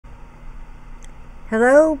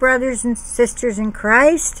Hello, brothers and sisters in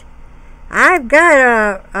Christ. I've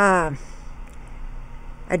got a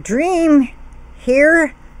dream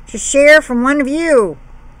here to share from one of you,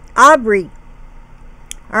 Aubrey.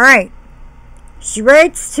 All right. She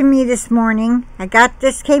writes to me this morning.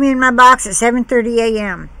 Came in my box at 7:30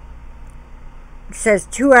 a.m. It says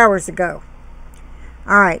 2 hours ago.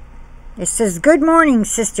 All right. It says, "Good morning,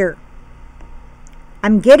 sister.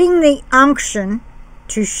 I'm getting the unction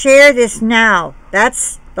to share this now."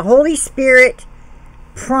 That's the Holy Spirit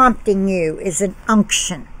prompting you, is an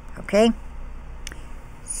unction, okay?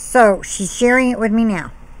 So she's sharing it with me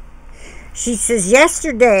now. She says,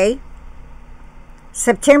 "Yesterday,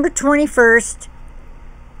 September 21st,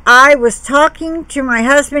 I was talking to my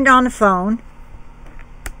husband on the phone,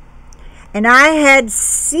 and I had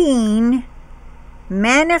seen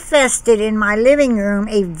manifested in my living room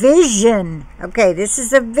a vision." Okay, this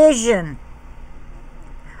is a vision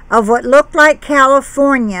of what looked like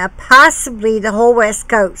California, possibly the whole West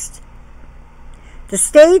Coast. The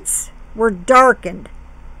states were darkened.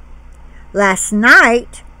 Last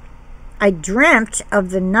night, I dreamt of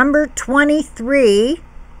the number 23,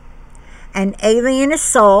 an alien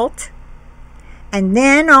assault, and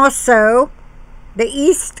then also the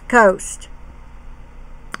East Coast.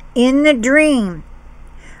 In the dream,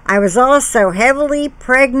 I was also heavily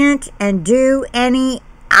pregnant and due any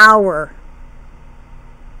hour.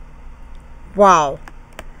 Wow.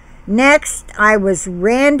 Next, I was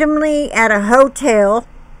randomly at a hotel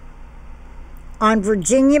on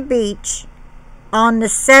Virginia Beach on the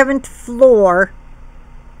 7th floor,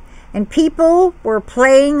 and people were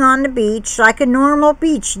playing on the beach like a normal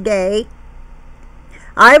beach day.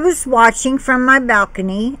 I was watching from my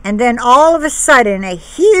balcony, and then all of a sudden a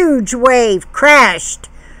huge wave crashed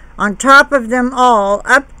on top of them all,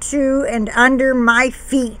 up to and under my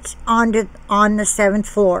feet on the 7th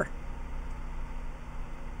floor.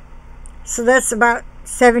 So that's about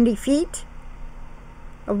 70 feet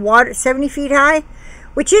of water, 70 feet high,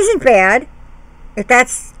 which isn't bad if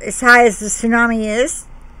that's as high as the tsunami is,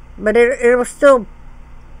 but it will still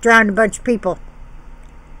drown a bunch of people.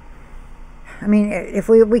 I mean, if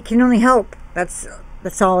we can only hope. That's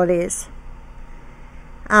all it is.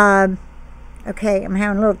 Okay, I'm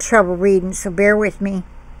having a little trouble reading, so bear with me.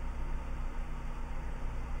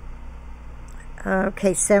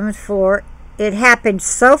 Okay, 7th floor. It happened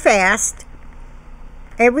so fast.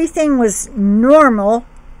 Everything was normal.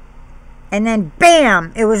 And then,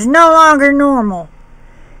 bam, it was no longer normal.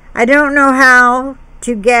 I don't know how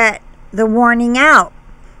to get the warning out.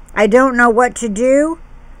 I don't know what to do.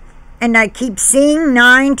 And I keep seeing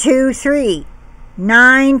 923,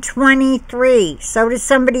 923. So does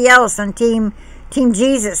somebody else on Team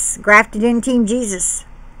Jesus, grafted in Team Jesus.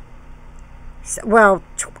 Well,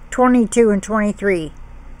 22 and 23.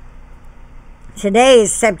 Today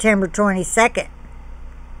is September 22nd.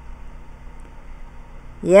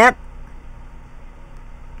 Yep.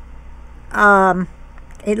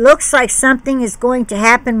 It looks like something is going to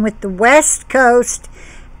happen with the West Coast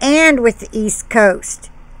and with the East Coast.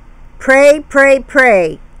 Pray, pray,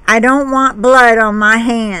 pray. I don't want blood on my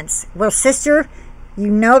hands. Well, sister, you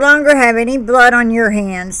no longer have any blood on your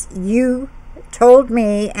hands. You told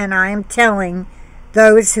me, and I am telling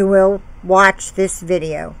those who will watch this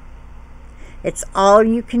video. It's all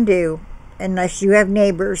you can do, unless you have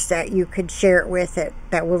neighbors that you could share it with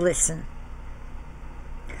that will listen.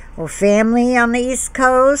 Or family on the East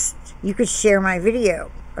Coast, you could share my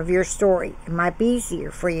video of your story. It might be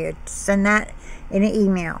easier for you to send that in an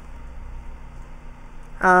email.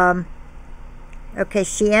 Okay,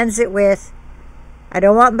 she ends it with, "I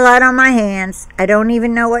don't want blood on my hands. I don't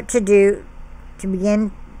even know what to do to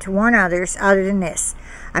begin to warn others other than this.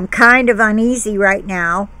 I'm kind of uneasy right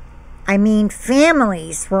now. I mean,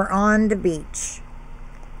 families were on the beach."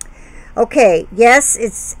 Okay, yes,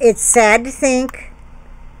 it's sad to think.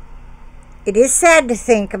 It is sad to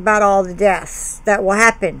think about all the deaths that will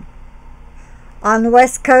happen on the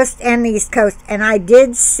West Coast and the East Coast. And I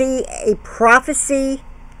did see a prophecy.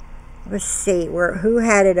 Let's see, who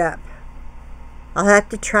had it up? I'll have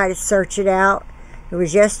to try to search it out. It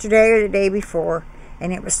was yesterday or the day before,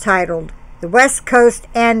 and it was titled, "The West Coast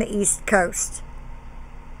and the East Coast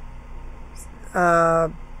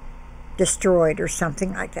destroyed," or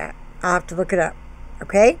something like that. I'll have to look it up.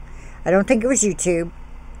 Okay? I don't think it was YouTube.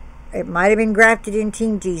 It might have been grafted in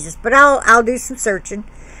Team Jesus, but I'll do some searching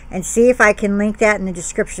and see if I can link that in the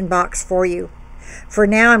description box for you. For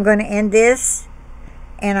now, I'm going to end this,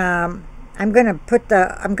 and I'm going to put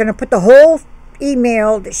the whole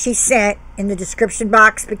email that she sent in the description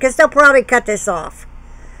box, because they'll probably cut this off.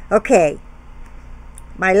 Okay.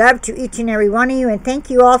 My love to each and every one of you, and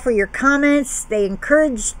thank you all for your comments. They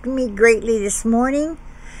encouraged me greatly this morning.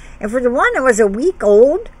 And for the one that was a week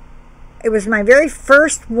old, it was my very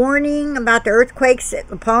first warning about the earthquakes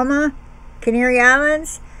at La Palma, Canary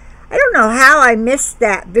Islands. I don't know how I missed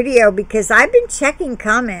that video because I've been checking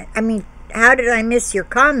comment. I mean, how did I miss your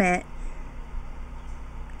comment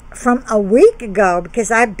from a week ago?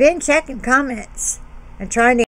 Because I've been checking comments and trying to